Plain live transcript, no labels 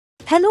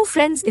Hello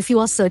friends, if you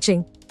are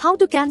searching how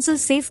to cancel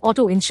Safe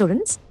Auto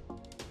Insurance,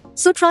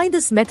 so try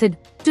this method.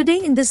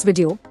 Today in this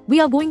video, we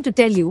are going to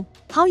tell you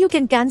how you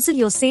can cancel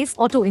your Safe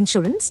Auto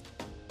Insurance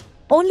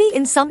only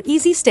in some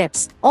easy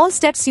steps. All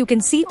steps you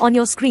can see on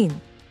your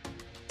screen.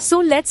 So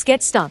let's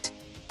get started.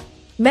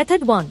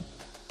 Method 1.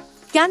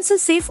 Cancel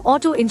Safe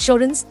Auto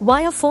Insurance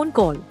via phone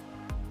call.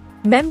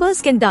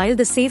 Members can dial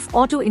the Safe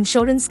Auto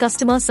Insurance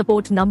customer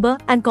support number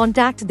and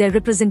contact their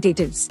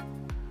representatives.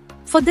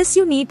 For this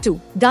you need to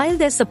dial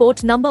their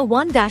support number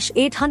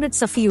 1-800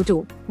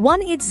 SAFIUTO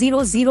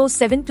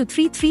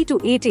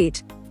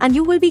 1-8007-233-288 and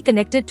you will be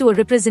connected to a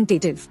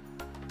representative.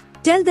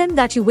 Tell them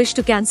that you wish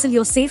to cancel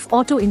your Safe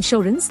Auto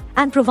Insurance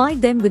and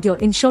provide them with your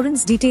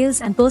insurance details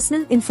and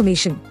personal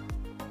information.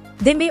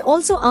 They may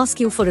also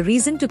ask you for a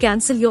reason to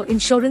cancel your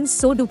insurance,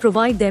 so do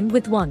provide them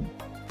with one.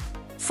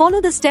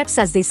 Follow the steps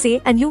as they say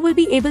and you will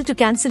be able to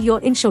cancel your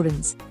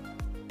insurance.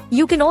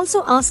 You can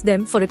also ask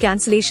them for a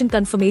cancellation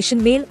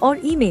confirmation mail or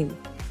email.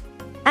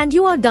 And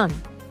you are done.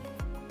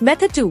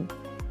 Method 2.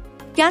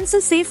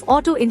 Cancel Safe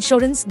Auto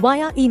Insurance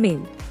via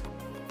email.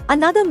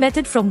 Another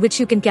method from which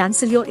you can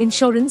cancel your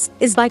insurance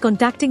is by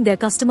contacting their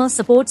customer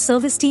support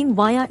service team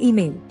via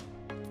email.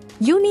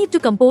 You need to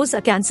compose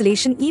a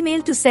cancellation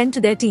email to send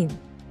to their team.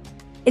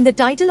 In the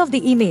title of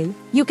the email,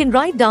 you can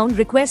write down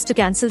request to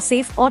cancel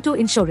Safe Auto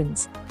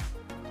Insurance.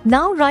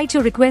 Now write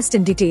your request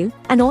in detail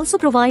and also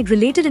provide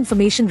related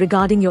information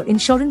regarding your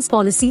insurance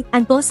policy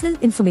and personal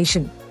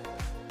information.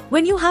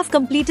 When you have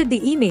completed the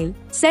email,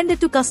 send it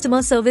to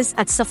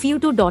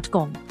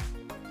customerservice@safiuto.com.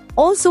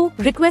 Also,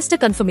 request a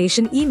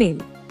confirmation email.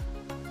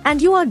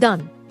 And you are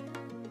done.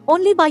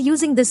 Only by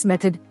using this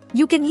method,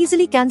 you can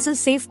easily cancel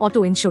Safe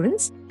Auto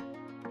Insurance.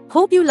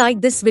 Hope you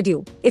liked this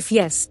video. If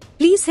yes,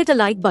 please hit a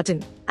like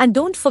button and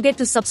don't forget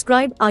to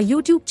subscribe our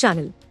YouTube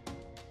channel.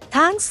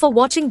 Thanks for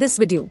watching this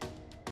video.